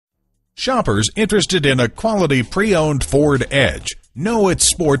Shoppers interested in a quality pre-owned Ford Edge know it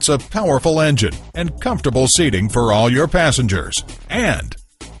sports a powerful engine and comfortable seating for all your passengers. And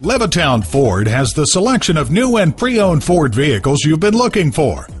Levittown Ford has the selection of new and pre-owned Ford vehicles you've been looking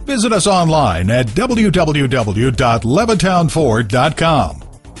for. Visit us online at www.levittownford.com.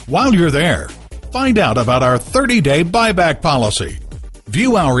 While you're there, find out about our 30-day buyback policy.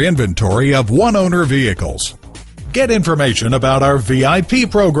 View our inventory of one-owner vehicles. Get information about our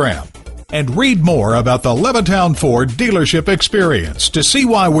VIP program. And read more about the Levittown Ford dealership experience to see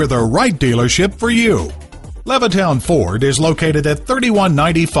why we're the right dealership for you. Levittown Ford is located at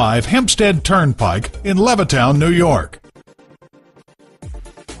 3195 Hempstead Turnpike in Levittown, New York.